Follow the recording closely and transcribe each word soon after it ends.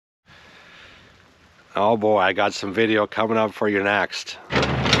Oh boy, I got some video coming up for you next.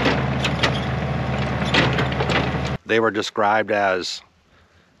 They were described as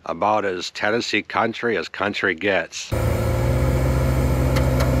about as Tennessee country as country gets.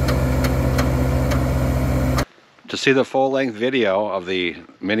 To see the full-length video of the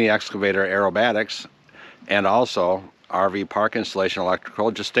mini-excavator Aerobatics and also RV park installation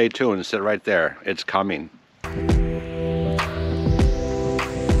electrical, just stay tuned and sit right there. It's coming.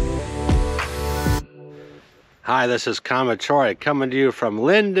 Hi, this is Comettroy coming to you from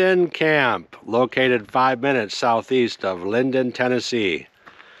Linden Camp, located 5 minutes southeast of Linden, Tennessee.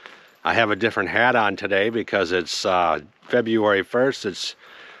 I have a different hat on today because it's February 1st. It's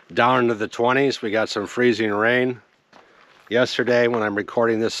down into the 20s. We got some freezing rain. Yesterday, when I'm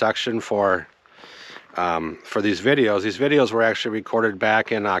recording this section for these videos were actually recorded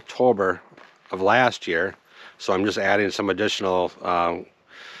back in October of last year. So I'm just adding some additional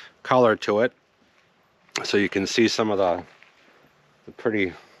color to it, so you can see some of the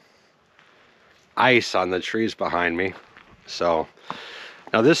pretty ice on the trees behind me. So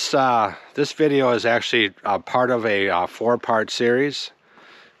now this video is actually part of a 4-part series.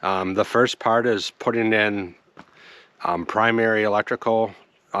 The first part is putting in primary electrical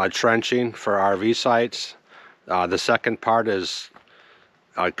trenching for RV sites. The second part is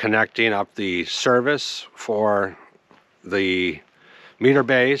connecting up the service for the meter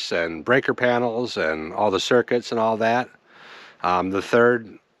base and breaker panels and all the circuits and all that. The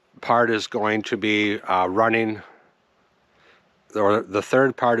third part is going to be running the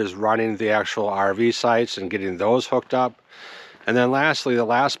actual RV sites and getting those hooked up. And then lastly, the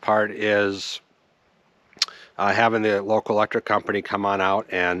last part is having the local electric company come on out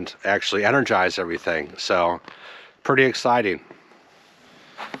and actually energize everything. So pretty exciting.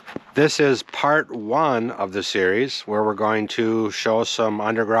 This is part 1 of the series, where we're going to show some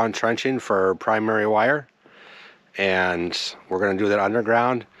underground trenching for primary wire, and we're going to do that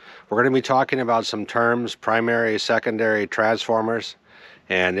underground. We're going to be talking about some terms: primary, secondary, transformers.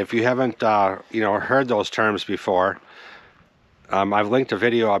 And if you haven't heard those terms before, I've linked a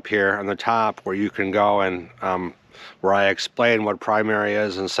video up here on the top where you can go and where I explain what primary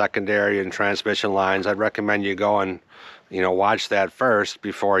is and secondary and transmission lines. I'd recommend you go and watch that first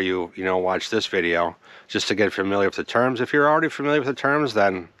before you watch this video, just to get familiar with the terms. If you're already familiar with the terms,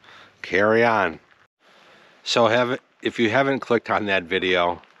 then carry on. So if you haven't clicked on that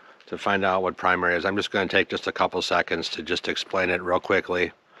video to find out what primary is, I'm just going to take just a couple seconds to just explain it real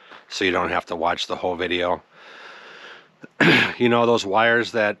quickly, so you don't have to watch the whole video. Those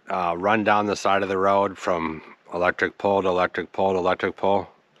wires that run down the side of the road from electric pole to electric pole to electric pole,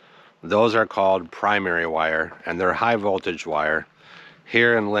 those are called primary wire, and they're high voltage wire.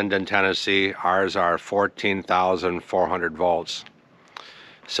 Here in Linden, Tennessee, ours are 14,400 volts.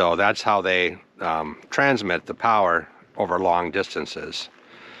 So that's how they transmit the power over long distances.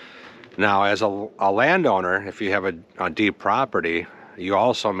 Now, as a landowner, if you have a deep property, you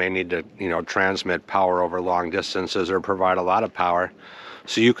also may need to transmit power over long distances or provide a lot of power.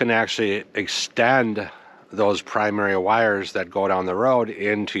 So you can actually extend those primary wires that go down the road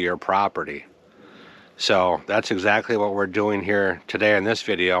into your property. So that's exactly what we're doing here today in this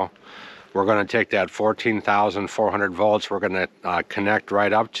video. We're going to take that 14,400 volts, we're going to connect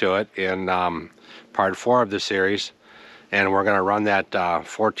right up to it in part 4 of the series, and we're going to run that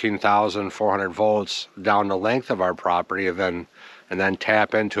 14,400 volts down the length of our property, and then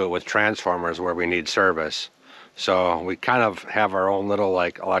tap into it with transformers where we need service. So we kind of have our own little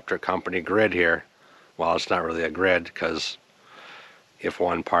electric company grid here. Well, it's not really a grid, because if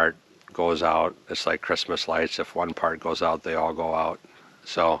one part goes out, it's like Christmas lights. If one part goes out, they all go out.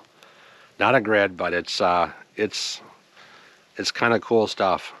 So not a grid, but it's kind of cool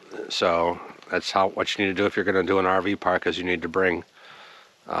stuff. So that's what you need to do if you're going to do an RV park, is you need to bring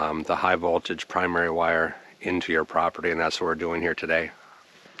the high voltage primary wire into your property, and that's what we're doing here today.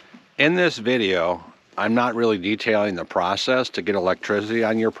 In this video, I'm not really detailing the process to get electricity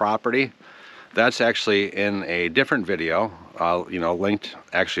on your property. That's actually in a different video, linked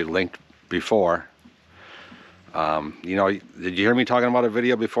before. Did you hear me talking about a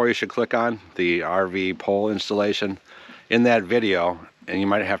video before you should click on? The RV pole installation. In that video, and you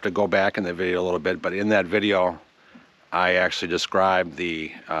might have to go back in the video a little bit, but in that video, I actually described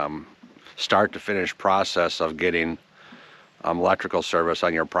the start to finish process of getting electrical service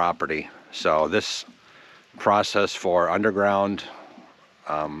on your property. So this process for underground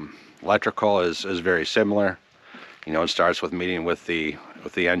electrical is very similar. It starts with meeting with the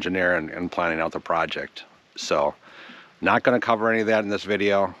engineer and planning out the project. So not going to cover any of that in this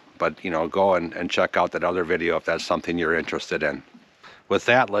video, but go and check out that other video if that's something you're interested in. with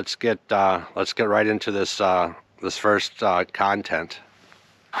that, let's get right into this this first content.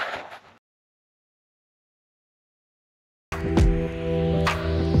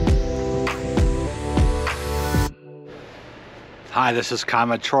 Hi, this is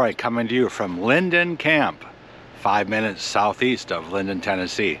Comettroy coming to you from Linden Camp, 5 minutes southeast of Linden,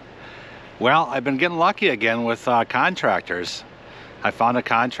 Tennessee. Well, I've been getting lucky again with contractors. I found a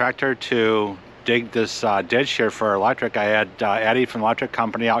contractor to dig this ditch here for electric. I had Eddie from the electric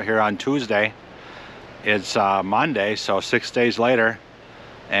company out here on Tuesday. It's Monday, so 6 days later,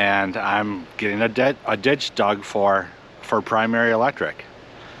 and I'm getting a ditch dug for primary electric.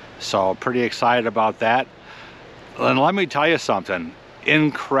 So pretty excited about that. And let me tell you something,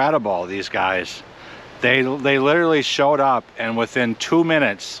 incredible, these guys. They literally showed up, and within 2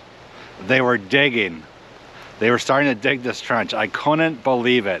 minutes, they were digging. They were starting to dig this trench. I couldn't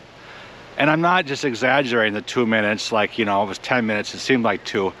believe it. And I'm not just exaggerating the 2 minutes, like, you know, it was 10 minutes, it seemed like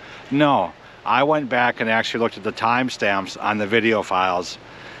 2. No, I went back and actually looked at the timestamps on the video files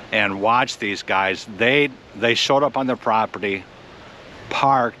and watched these guys. They showed up on the property,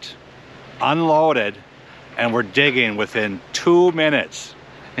 parked, unloaded, and we're digging within 2 minutes.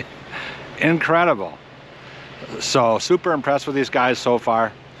 Incredible. So super impressed with these guys so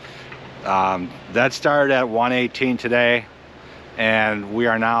far. That started at 1:18 today, and we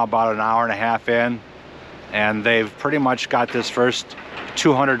are now about an hour and a half in, and they've pretty much got this first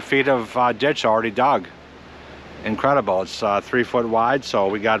 200 feet of ditch already dug. Incredible. It's 3 foot wide, so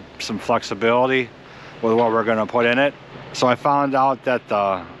we got some flexibility with what we're going to put in it. So I found out that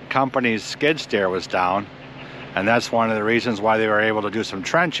the company's skid steer was down, and that's one of the reasons why they were able to do some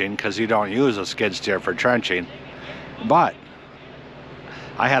trenching, because you don't use a skid steer for trenching. But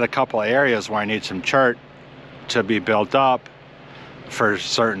I had a couple of areas where I need some chert to be built up for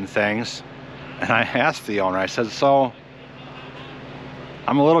certain things, and I asked the owner, I said, so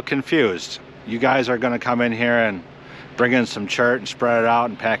I'm a little confused. You guys are going to come in here and bring in some chert and spread it out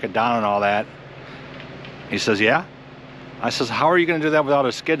and pack it down and all that? He says, yeah. I says, how are you going to do that without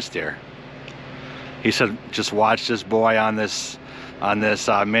a skid steer? He said, just watch this boy on this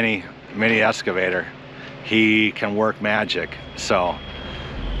mini excavator. He can work magic. So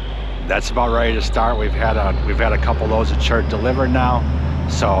that's about ready to start. We've had a couple loads of chert delivered now,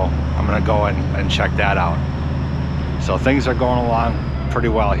 so I'm gonna go and check that out. So things are going along pretty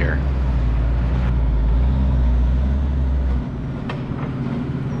well here.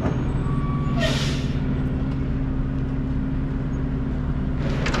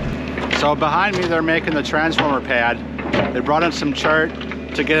 So behind me, they're making the transformer pad. They brought in some chert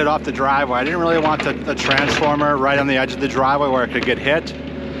to get it off the driveway. I didn't really want the transformer right on the edge of the driveway where it could get hit.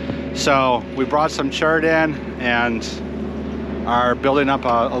 So we brought some chert in and are building up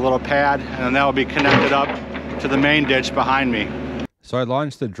a little pad, and then that will be connected up to the main ditch behind me. So I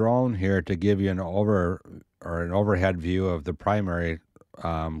launched the drone here to give you an overhead view of the primary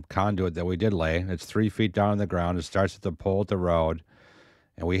conduit that we did lay. It's 3 feet down on the ground. It starts at the pole at the road.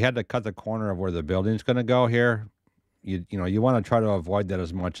 And we had to cut the corner of where the building's going to go here. You know, you want to try to avoid that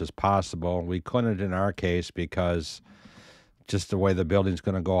as much as possible. We couldn't in our case because just the way the building's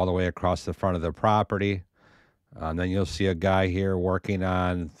going to go all the way across the front of the property. And then you'll see a guy here working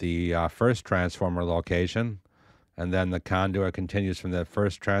on the first transformer location. And then the conduit continues from the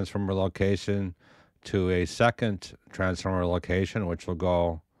first transformer location to a second transformer location, which will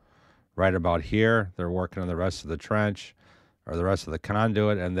go right about here. They're working on the rest of the trench, or the rest of the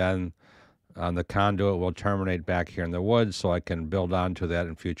conduit, and then the conduit will terminate back here in the woods, so I can build onto that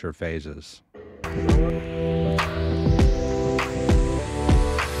in future phases.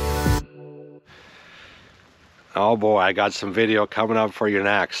 Oh boy, I got some video coming up for you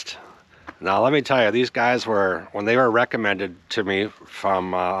next. Now let me tell you, these guys were, when they were recommended to me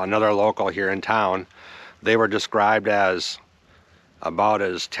from another local here in town, they were described as about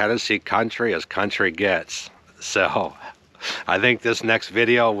as Tennessee country as country gets. So I think this next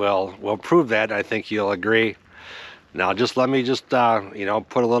video will prove that. I think you'll agree. Now let me you know,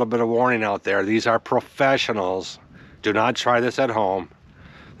 put a little bit of warning out there. These are professionals. Do not try this at home.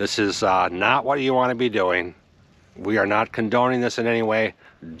 This is not what you want to be doing. We are not condoning this in any way.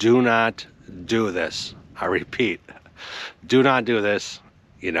 Do not do this. I repeat, do not do this.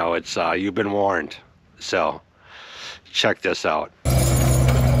 You know, it's you've been warned. So check this out.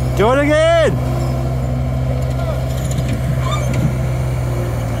 Do it again.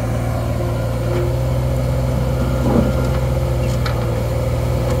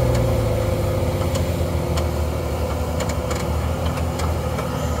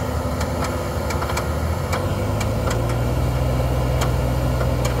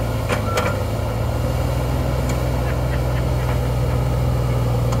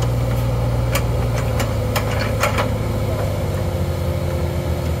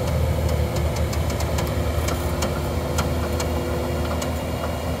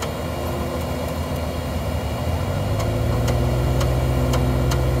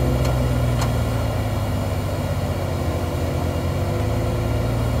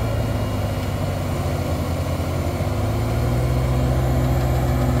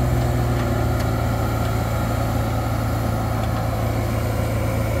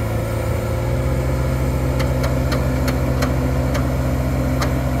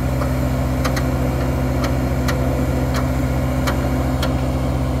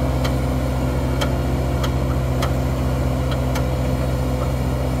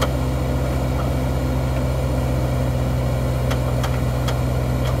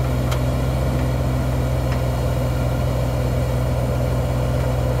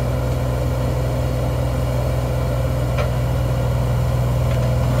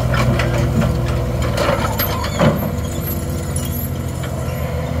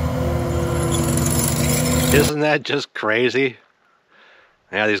 Isn't that just crazy?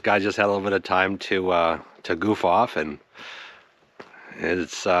 Yeah, these guys just had a little bit of time to goof off, and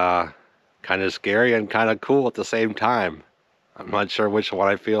it's kind of scary and kind of cool at the same time. I'm not sure which one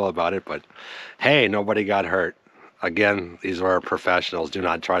I feel about it, but hey, nobody got hurt. Again, these are professionals. Do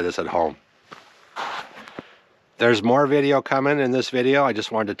not try this at home. There's more video coming in this video. I just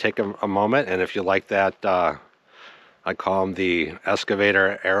wanted to take a moment, and if you like that, I call them the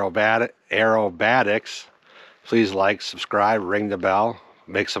excavator aerobatics. Please like, subscribe, ring the bell,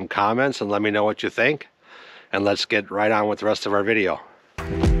 make some comments, and let me know what you think. And let's get right on with the rest of our video.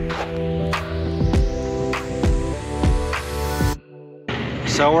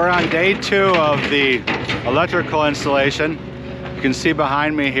 So we're on day 2 of the electrical installation. You can see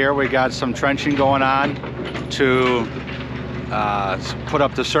behind me here we got some trenching going on to put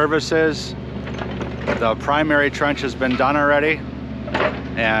up the services. The primary trench has been done already,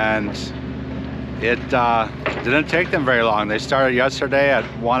 and it didn't take them very long. They started yesterday at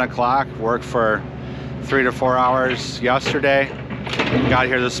 1 o'clock, worked for 3 to 4 hours yesterday. Got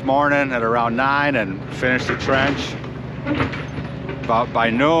here this morning at around 9 and finished the trench. About by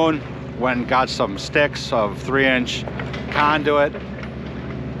noon, went and got some sticks of 3-inch conduit.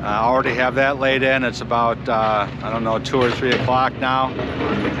 I already have that laid in. It's about, I don't know, 2 or 3 o'clock now.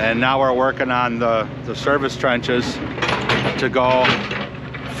 And now we're working on the service trenches to go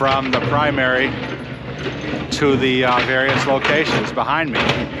from the primary to the various locations behind me.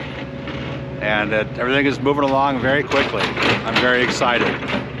 And everything is moving along very quickly. I'm very excited.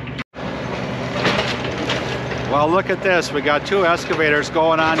 Well, look at this. We got 2 excavators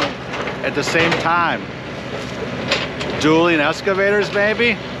going on at the same time. Dueling excavators,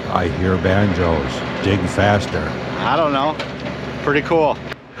 maybe? I hear banjos. Dig faster. I don't know. Pretty cool.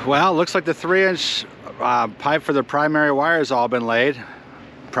 Well, looks like the 3-inch pipe for the primary wire has all been laid.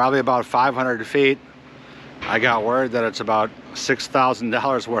 Probably about 500 feet. I got word that it's about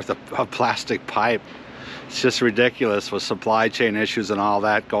 $6,000 worth of plastic pipe. It's just ridiculous with supply chain issues and all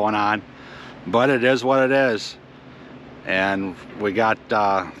that going on. But it is what it is. And we got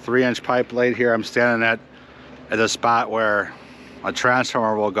 3-inch pipe laid here. I'm standing at the spot where a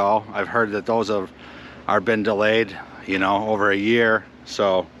transformer will go. I've heard that those are been delayed, you know, over a year.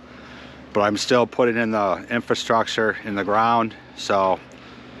 So, but I'm still putting in the infrastructure in the ground. So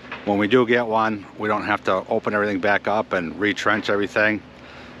when we do get one, we don't have to open everything back up and retrench everything.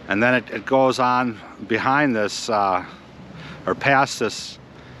 And then it goes on behind this, or past this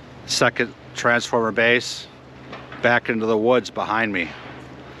second transformer base, back into the woods behind me.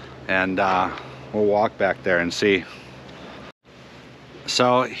 And we'll walk back there and see.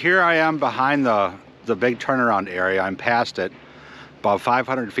 So here I am behind the big turnaround area. I'm past it, about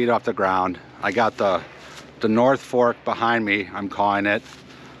 500 feet off the ground. I got the North Fork behind me, I'm calling it.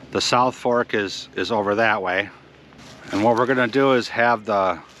 The South Fork is over that way. And what we're gonna do is have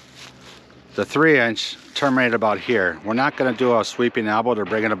the 3-inch terminate about here. We're not gonna do a sweeping elbow to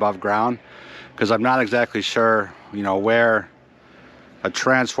bring it above ground, because I'm not exactly sure, you know, where a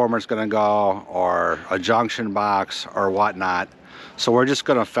transformer is going to go, or a junction box or whatnot. So we're just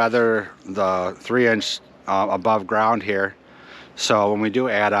going to feather the 3-inch above ground here. So when we do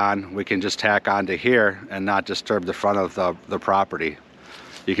add on, we can just tack onto here and not disturb the front of the property.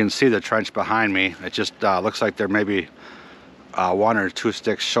 You can see the trench behind me. It just looks like they're maybe 1 or 2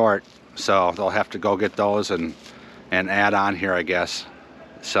 sticks short. So they'll have to go get those and add on here, I guess.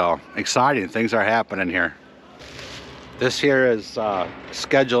 So exciting, things are happening here. This here is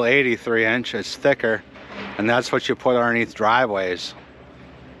Schedule 80 3-inch. It's thicker, and that's what you put underneath driveways.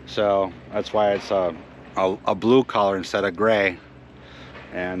 So that's why it's a blue color instead of gray.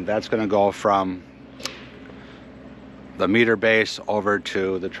 And that's going to go from the meter base over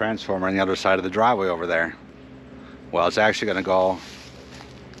to the transformer on the other side of the driveway over there. Well, it's actually going to go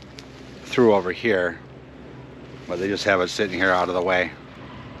through over here, but they just have it sitting here out of the way.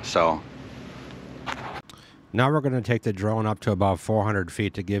 So now we're going to take the drone up to about 400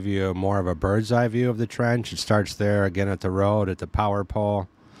 feet to give you more of a bird's eye view of the trench. It starts there again at the road, at the power pole.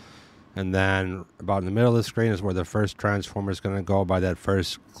 And then about in the middle of the screen is where the first transformer is going to go by that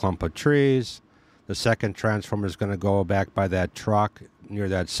first clump of trees. The second transformer is going to go back by that truck near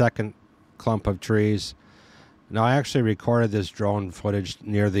that second clump of trees. Now, I actually recorded this drone footage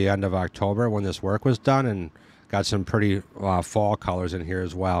near the end of October when this work was done, and got some pretty fall colors in here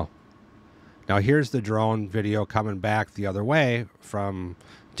as well. Now here's the drone video coming back the other way from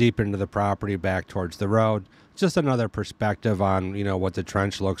deep into the property back towards the road. Just another perspective on, you know, what the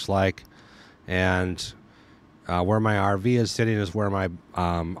trench looks like. And where my RV is sitting is where my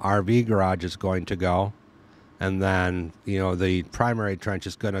RV garage is going to go. And then, you know, the primary trench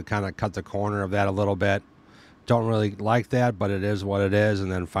is going to kind of cut the corner of that a little bit. don't really like that, but it is what it is. And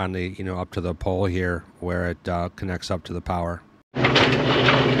then finally, you know, up to the pole here where it connects up to the power. So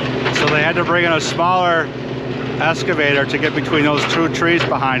they had to bring in a smaller excavator to get between those two trees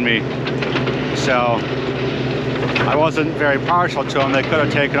behind me. So I wasn't very partial to them. They could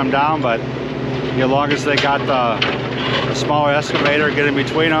have taken them down, but as long as they got the smaller excavator getting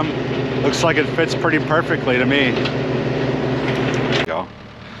between them, looks like it fits pretty perfectly to me. There you go.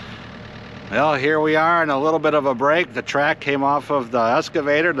 Well, here we are in a little bit of a break. The track came off of the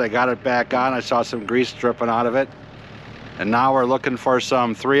excavator. They got it back on. I saw some grease dripping out of it. And now we're looking for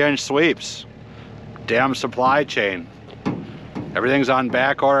some 3-inch sweeps. Damn supply chain. Everything's on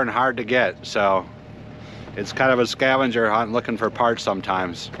back order and hard to get, so it's kind of a scavenger hunt looking for parts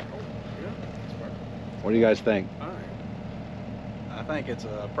sometimes. What do you guys think? I think it's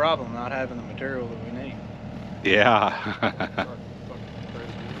a problem not having the material that we need. Yeah.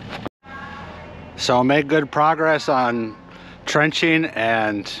 So make good progress on trenching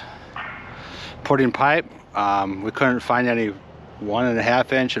and putting pipe. We couldn't find any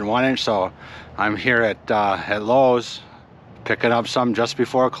 1.5 inch and 1 inch, so I'm here at Lowe's picking up some just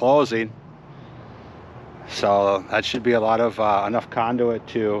before closing. So that should be a lot of enough conduit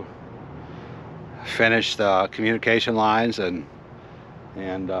to finish the communication lines and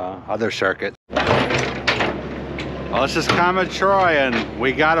other circuits. Well, this is Comettroy, and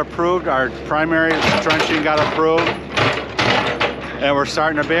we got approved. Our primary trenching got approved, and we're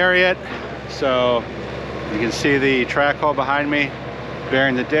starting to bury it. So you can see the track hole behind me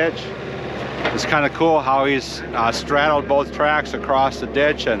burying the ditch. It's kind of cool how he's straddled both tracks across the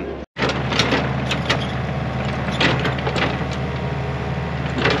ditch, and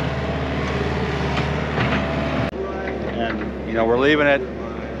you know, we're leaving it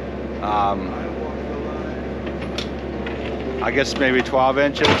I guess maybe 12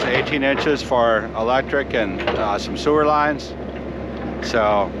 inches, 18 inches for electric and some sewer lines.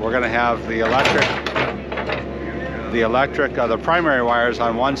 So we're gonna have the primary wires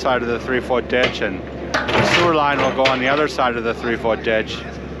on one side of the 3-foot ditch, and the sewer line will go on the other side of the 3-foot ditch.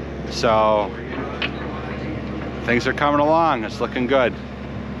 So things are coming along. It's looking good.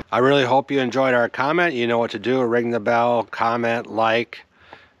 I really hope you enjoyed our comment. You know what to do. Ring the bell, comment, like,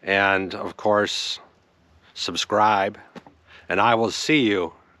 and of course, subscribe. And I will see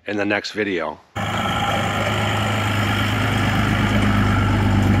you in the next video.